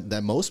tells me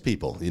that most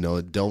people, you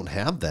know, don't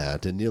have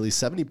that. And nearly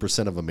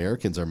 70% of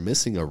Americans are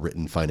missing a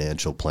written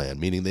financial plan,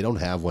 meaning they don't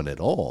have one at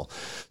all.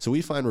 So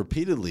we find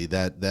repeatedly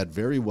that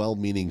very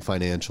well-meaning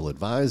financial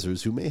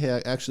advisors who may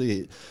have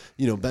actually,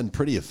 you know, been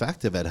pretty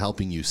effective at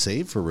helping you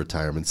save for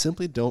retirement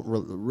simply don't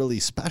really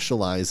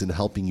specialize in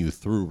helping you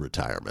through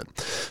retirement.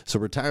 So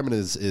retirement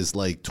is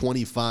like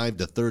 25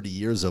 to 30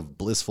 years of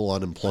blissful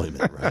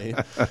unemployment, right?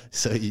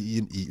 So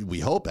we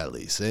hope at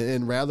least.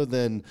 And rather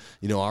than,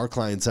 you know, our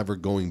clients ever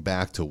going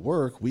back to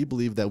work, we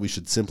believe that we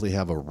should simply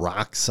have a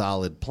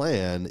rock-solid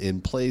plan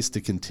in place to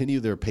continue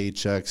their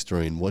paychecks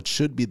during what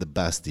should be the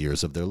best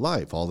years of their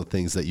life. All the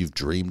things that you've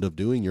dreamed of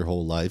doing your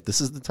whole life, this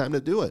is the time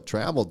to do it.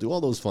 Travel, do all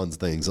those fun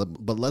things,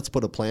 but let's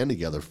put a plan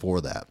together for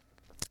that.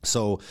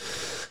 So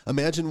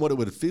imagine what it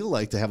would feel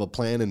like to have a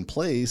plan in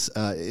place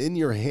in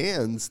your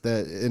hands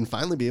and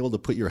finally be able to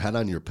put your head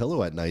on your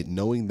pillow at night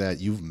knowing that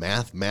you've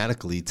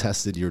mathematically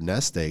tested your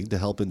nest egg to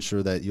help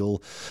ensure that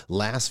you'll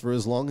last for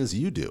as long as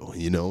you do,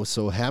 you know?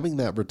 So having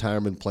that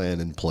retirement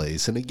plan in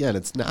place, and again,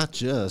 it's not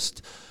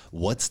just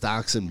what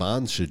stocks and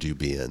bonds should you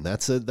be in?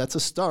 That's a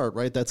start,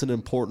 right? That's an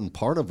important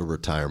part of a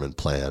retirement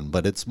plan,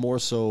 but it's more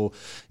so,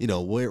 you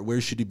know,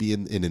 where should you be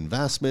in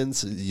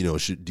investments? You know,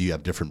 do you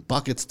have different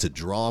buckets to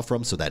draw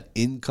from? So that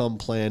income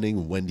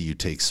planning, when do you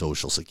take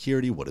Social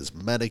Security? What does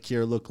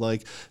Medicare look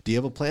like? Do you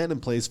have a plan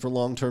in place for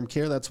long-term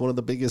care? That's one of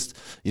the biggest,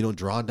 you know,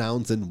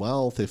 drawdowns in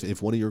wealth.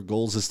 If one of your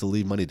goals is to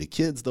leave money to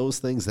kids, those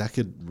things, that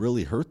could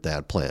really hurt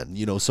that plan,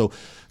 you know? So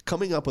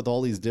coming up with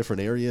all these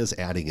different areas,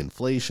 adding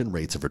inflation,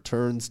 rates of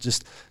returns,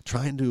 just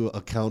trying to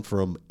account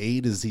from A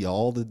to Z,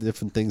 all the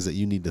different things that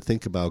you need to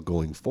think about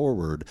going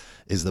forward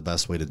is the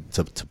best way to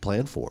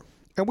plan for.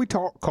 And we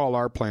call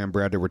our plan,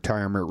 Brad, the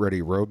Retirement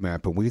Ready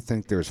Roadmap, and we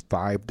think there's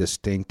 5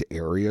 distinct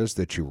areas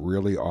that you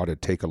really ought to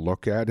take a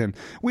look at. And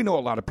we know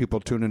a lot of people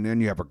tuning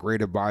in. You have a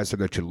great advisor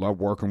that you love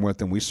working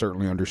with, and we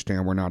certainly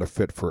understand we're not a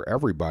fit for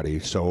everybody.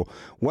 So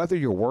whether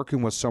you're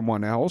working with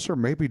someone else or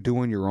maybe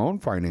doing your own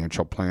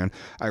financial plan,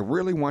 I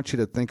really want you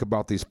to think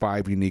about these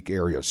 5 unique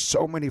areas.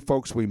 So many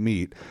folks we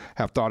meet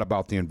have thought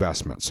about the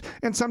investments.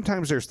 And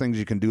sometimes there's things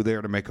you can do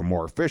there to make them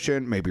more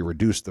efficient, maybe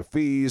reduce the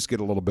fees,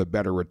 get a little bit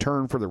better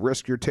return for the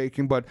risk you're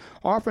taking. But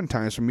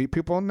oftentimes we meet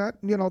people and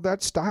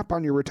that stop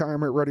on your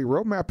Retirement Ready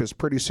Roadmap is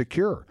pretty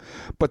secure.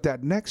 But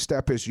that next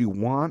step is you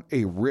want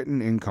a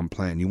written income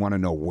plan. You want to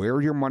know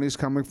where your money's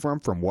coming from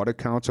what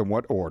accounts and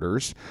what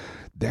orders.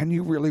 Then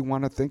you really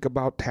want to think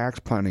about tax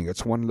planning.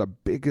 It's one of the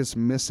biggest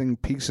missing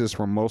pieces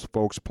from most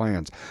folks'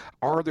 plans.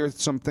 Are there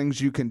some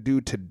things you can do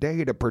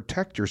today to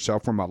protect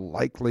yourself from a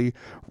likely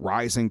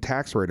rising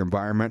tax rate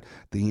environment?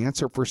 The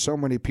answer for so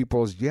many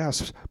people is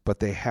yes, but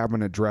they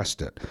haven't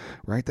addressed it,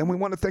 right? Then we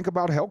want to think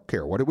about health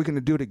care. What are we going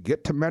to do to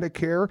get to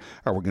Medicare?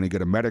 Are we going to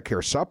get a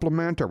Medicare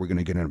supplement? Are we going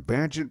to get an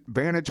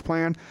Advantage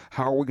plan?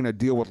 How are we going to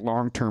deal with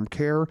long-term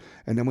care?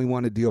 And then we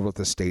want to deal with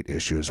the state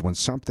issues. When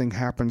something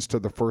happens to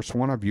the first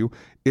one of you,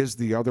 is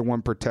the other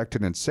one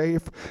protected and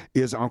safe?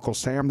 Is Uncle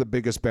Sam the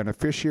biggest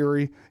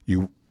beneficiary?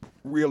 You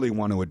really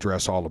want to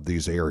address all of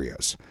these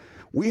areas.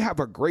 We have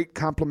a great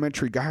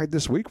complimentary guide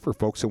this week for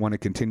folks who want to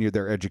continue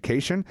their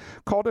education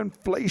called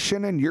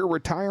Inflation in Your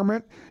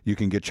Retirement. You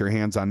can get your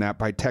hands on that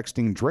by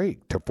texting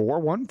Drake to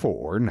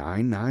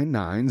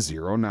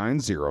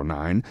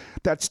 414-999-0909.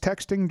 That's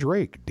texting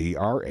Drake,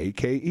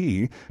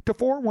 D-R-A-K-E, to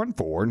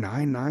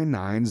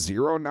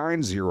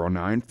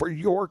 414-999-0909 for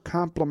your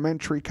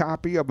complimentary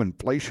copy of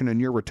Inflation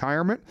in Your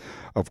Retirement.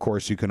 Of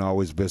course, you can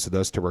always visit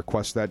us to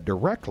request that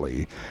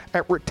directly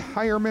at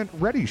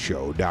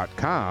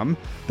retirementreadyshow.com.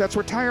 That's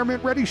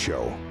retirementreadyshow.com.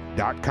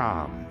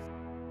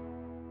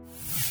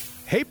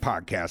 Hey,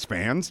 podcast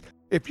fans.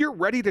 If you're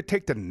ready to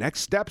take the next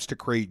steps to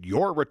create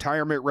your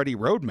retirement ready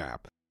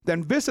roadmap,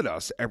 then visit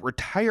us at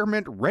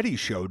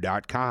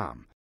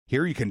retirementreadyshow.com.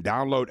 Here you can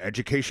download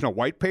educational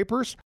white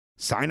papers,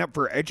 sign up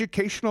for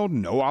educational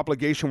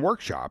no-obligation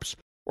workshops,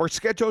 or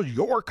schedule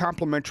your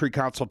complimentary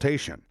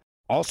consultation.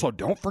 Also,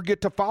 don't forget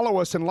to follow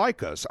us and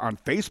like us on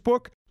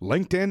Facebook,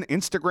 LinkedIn,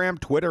 Instagram,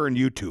 Twitter, and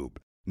YouTube.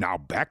 Now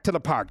back to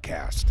the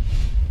podcast.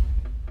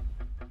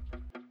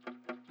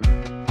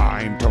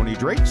 I'm Tony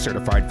Drake,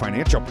 Certified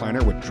Financial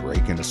Planner with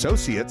Drake &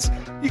 Associates.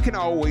 You can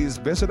always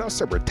visit us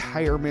at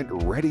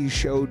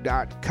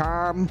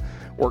retirementreadyshow.com.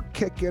 We're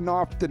kicking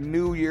off the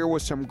new year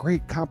with some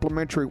great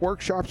complimentary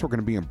workshops. We're going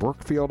to be in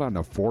Brookfield on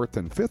the 4th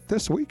and 5th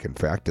this week, in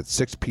fact, at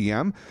 6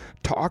 p.m.,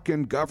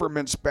 talking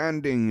government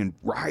spending and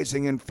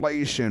rising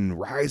inflation,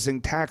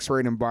 rising tax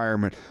rate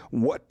environment.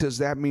 What does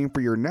that mean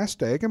for your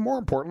nest egg? And more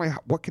importantly,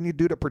 what can you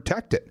do to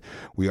protect it?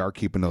 We are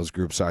keeping those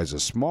group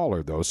sizes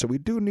smaller, though, so we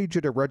do need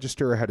you to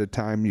register ahead of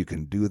time. You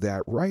can do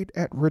that right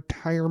at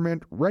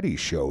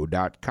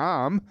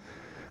retirementreadyshow.com.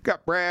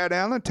 Got Brad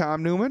Allen,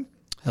 Tom Newman.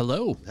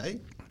 Hello.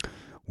 Hey.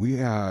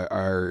 We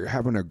are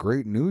having a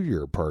great New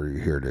Year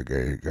party here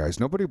today, guys.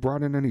 Nobody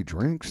brought in any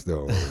drinks,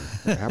 though.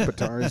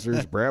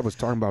 Appetizers. Brad was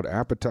talking about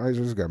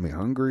appetizers. Got me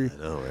hungry. I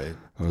know, right?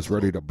 I was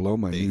ready to blow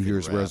my New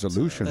Year's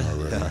resolution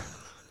already. Yeah.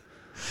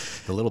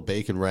 The little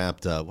bacon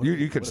wrapped.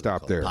 You can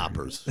stop there.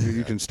 Poppers.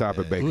 You can stop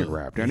at bacon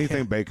wrapped.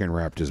 Anything bacon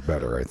wrapped is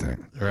better, I think.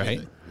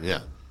 Right?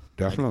 Yeah.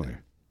 Definitely.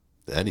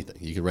 Anything.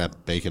 You can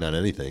wrap bacon on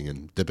anything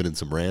and dip it in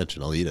some ranch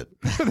and I'll eat it.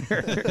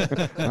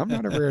 I'm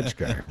not a ranch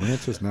guy.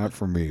 Ranch is not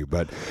for me.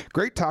 But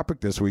great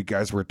topic this week,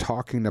 guys. We're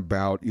talking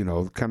about,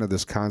 kind of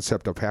this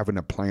concept of having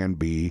a plan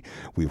B.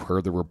 We've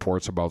heard the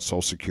reports about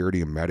Social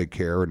Security and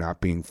Medicare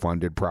not being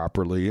funded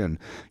properly. And,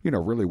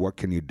 really what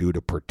can you do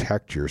to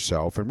protect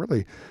yourself and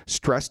really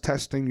stress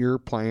testing your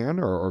plan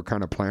or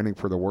kind of planning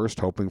for the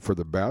worst, hoping for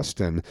the best.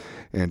 And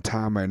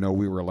Tom, I know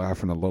we were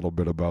laughing a little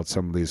bit about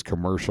some of these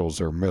commercials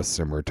or myths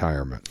in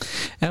retirement.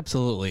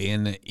 Absolutely.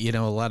 And, a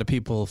lot of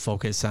people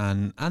focus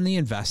on the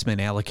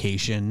investment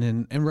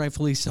allocation and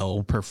rightfully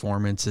so.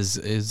 Performance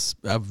is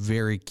a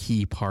very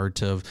key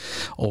part of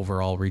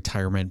overall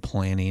retirement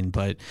planning.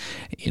 But,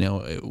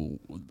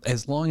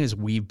 as long as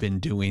we've been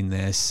doing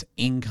this,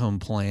 income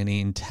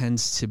planning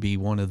tends to be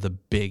one of the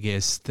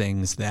biggest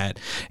things that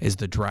is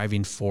the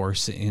driving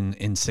force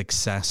in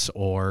success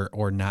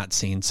or not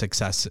seeing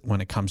success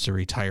when it comes to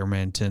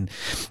retirement. And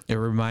it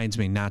reminds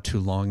me, not too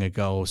long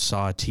ago,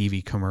 saw a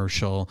TV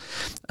commercial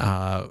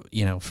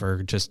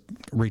for just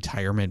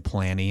retirement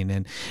planning.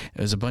 And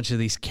it was a bunch of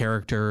these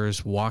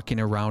characters walking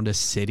around a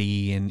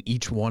city, and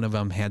each one of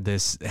them had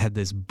this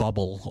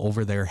bubble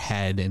over their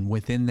head. And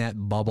within that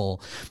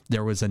bubble,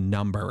 there was a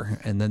number.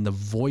 And then the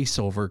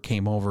voiceover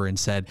came over and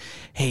said,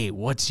 "Hey,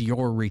 what's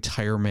your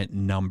retirement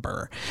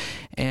number?"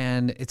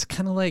 And it's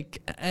kind of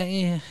like,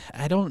 I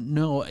don't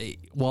know.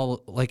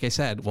 Well, like I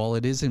said, while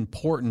it is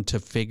important to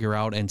figure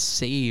out and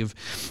save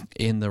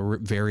in the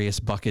various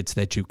buckets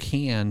that you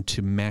can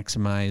to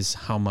maximize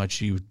how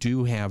much you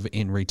do have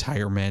in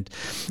retirement.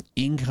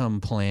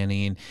 Income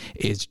planning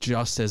is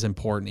just as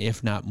important,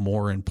 if not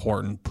more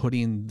important.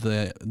 Putting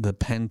the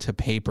pen to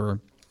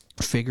paper,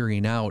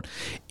 figuring out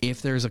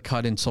if there's a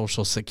cut in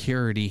Social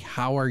Security,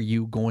 how are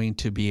you going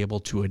to be able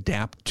to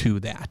adapt to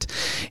that?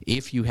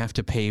 If you have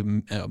to pay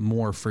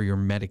more for your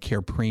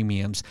Medicare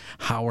premiums,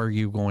 how are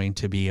you going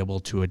to be able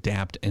to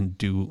adapt and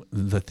do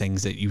the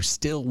things that you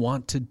still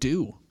want to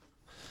do?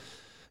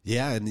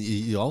 Yeah, and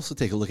you also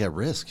take a look at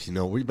risk.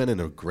 We've been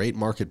in a great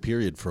market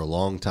period for a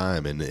long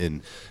time,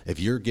 and if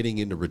you're getting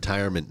into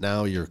retirement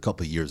now, you're a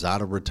couple of years out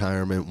of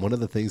retirement, one of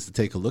the things to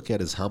take a look at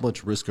is how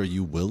much risk are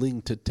you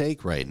willing to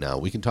take right now?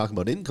 We can talk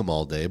about income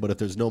all day, but if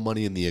there's no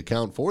money in the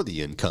account for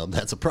the income,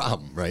 that's a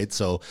problem, right?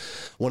 So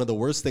one of the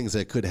worst things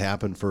that could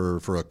happen for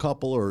a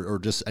couple or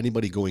just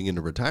anybody going into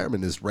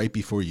retirement is right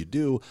before you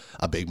do,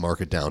 a big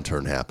market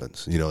downturn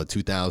happens. A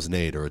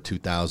 2008 or a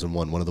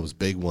 2001, one of those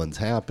big ones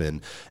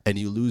happen, and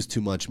you lose too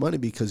much money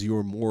because you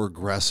were more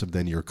aggressive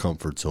than your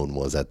comfort zone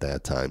was at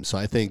that time. So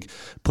I think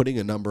putting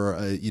a number,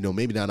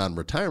 maybe not on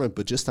retirement,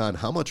 but just on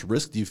how much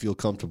risk do you feel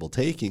comfortable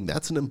taking,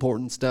 that's an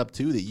important step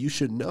too that you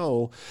should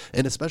know.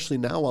 And especially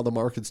now while the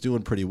market's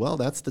doing pretty well,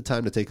 that's the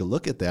time to take a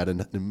look at that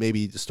and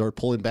maybe start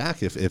pulling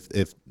back if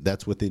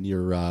that's within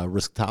your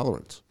risk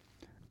tolerance.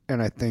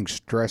 And I think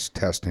stress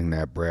testing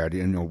that, Brad,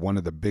 one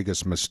of the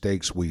biggest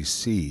mistakes we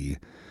see,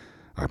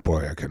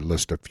 boy, I could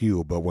list a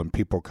few, but when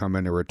people come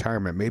into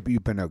retirement, maybe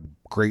you've been a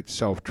great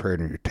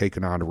self-trader, you're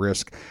taking on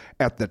risk.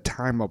 At the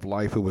time of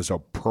life, it was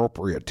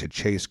appropriate to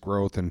chase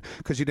growth, and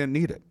because you didn't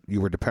need it. You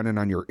were dependent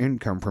on your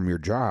income from your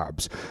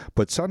jobs.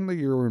 But suddenly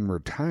you're in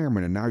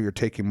retirement, and now you're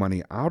taking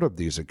money out of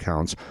these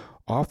accounts.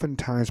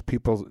 Oftentimes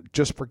people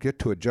just forget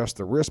to adjust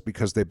the risk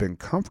because they've been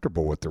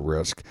comfortable with the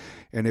risk.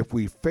 And if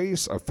we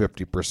face a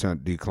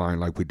 50% decline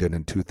like we did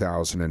in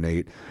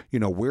 2008,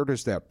 where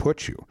does that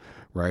put you,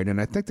 right? And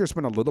I think there's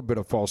been a little bit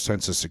of false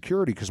sense of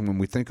security because when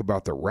we think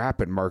about the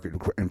rapid market,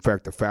 in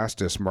fact, the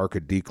fastest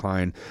market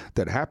decline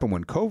that happened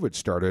when COVID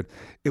started,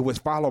 it was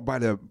followed by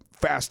the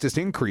fastest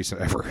increase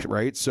ever,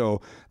 right?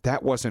 So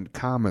that wasn't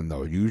common,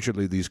 though.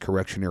 Usually these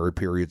correctionary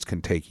periods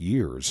can take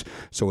years.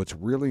 So it's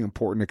really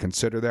important to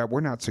consider that. We're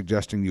not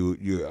suggesting you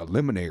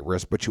eliminate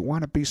risk, but you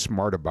want to be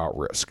smart about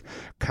risk.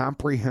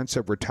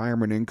 Comprehensive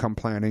retirement income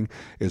planning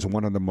is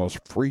one of the most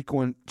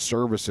frequent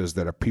services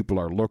that people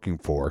are looking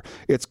for.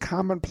 It's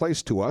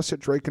commonplace to us at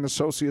Drake &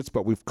 Associates,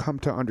 but we've come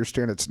to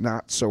understand it's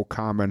not so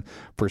common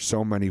for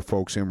so many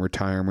folks in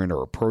retirement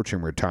or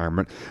approaching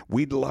retirement.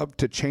 We'd love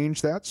to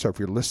change that. So if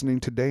you're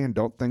listening today and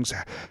don't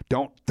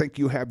think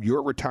you have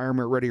your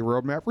retirement ready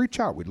roadmap, reach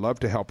out. We'd love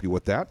to help you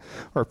with that.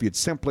 Or if you'd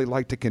simply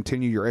like to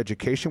continue your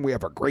education, we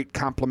have a great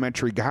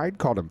complimentary guide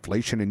called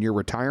Inflation in Your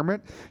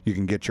Retirement. You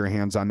can get your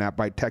hands on that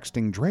by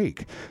texting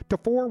Drake to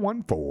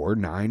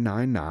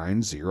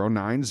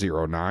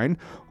 414-999-0909.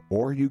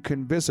 Or you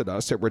can visit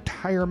us at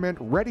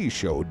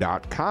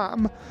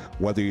retirementreadyshow.com.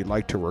 Whether you'd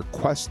like to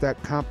request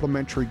that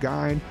complimentary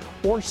guide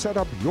or set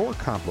up your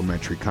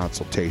complimentary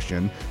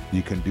consultation,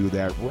 you can do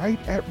that right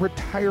at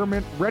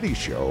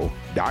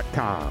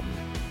retirementreadyshow.com.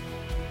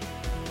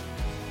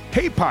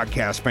 Hey,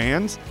 podcast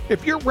fans,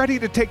 if you're ready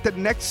to take the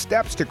next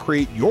steps to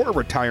create your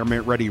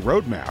retirement-ready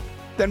roadmap,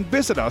 then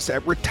visit us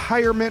at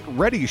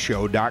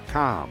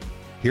retirementreadyshow.com.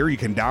 Here you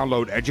can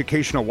download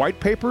educational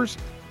white papers,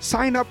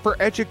 sign up for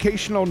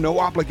educational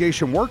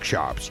no-obligation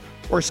workshops,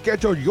 or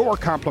schedule your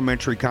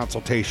complimentary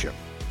consultation.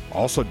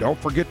 Also, don't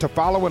forget to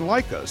follow and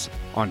like us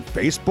on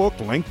Facebook,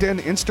 LinkedIn,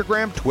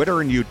 Instagram,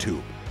 Twitter, and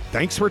YouTube.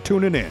 Thanks for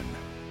tuning in.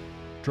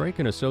 Drake &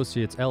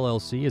 Associates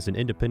LLC is an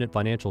independent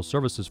financial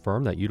services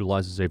firm that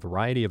utilizes a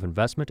variety of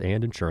investment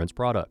and insurance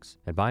products.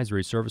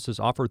 Advisory services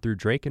offered through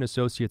Drake &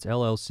 Associates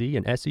LLC,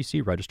 an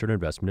SEC-registered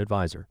investment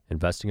advisor.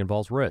 Investing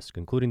involves risk,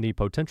 including the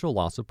potential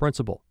loss of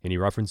principal. Any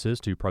references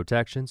to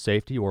protection,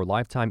 safety, or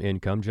lifetime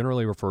income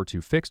generally refer to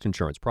fixed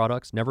insurance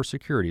products, never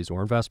securities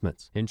or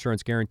investments.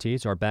 Insurance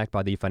guarantees are backed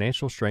by the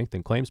financial strength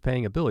and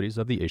claims-paying abilities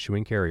of the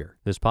issuing carrier.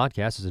 This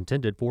podcast is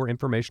intended for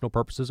informational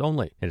purposes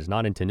only. It is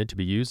not intended to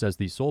be used as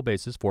the sole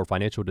basis for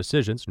financial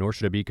decisions, nor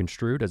should it be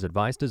construed as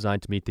advice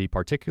designed to meet the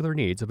particular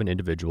needs of an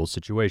individual's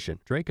situation.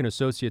 Drake &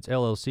 Associates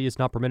LLC is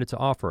not permitted to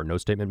offer. No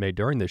statement made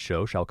during this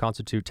show shall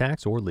constitute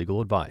tax or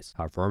legal advice.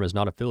 Our firm is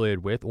not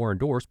affiliated with or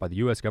endorsed by the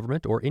U.S.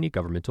 government or any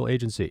governmental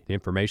agency. The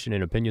information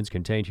and opinions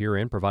contained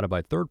herein provided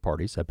by third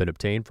parties have been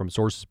obtained from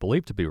sources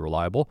believed to be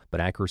reliable, but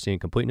accuracy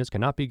and completeness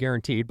cannot be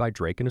guaranteed by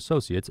Drake &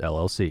 Associates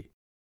LLC.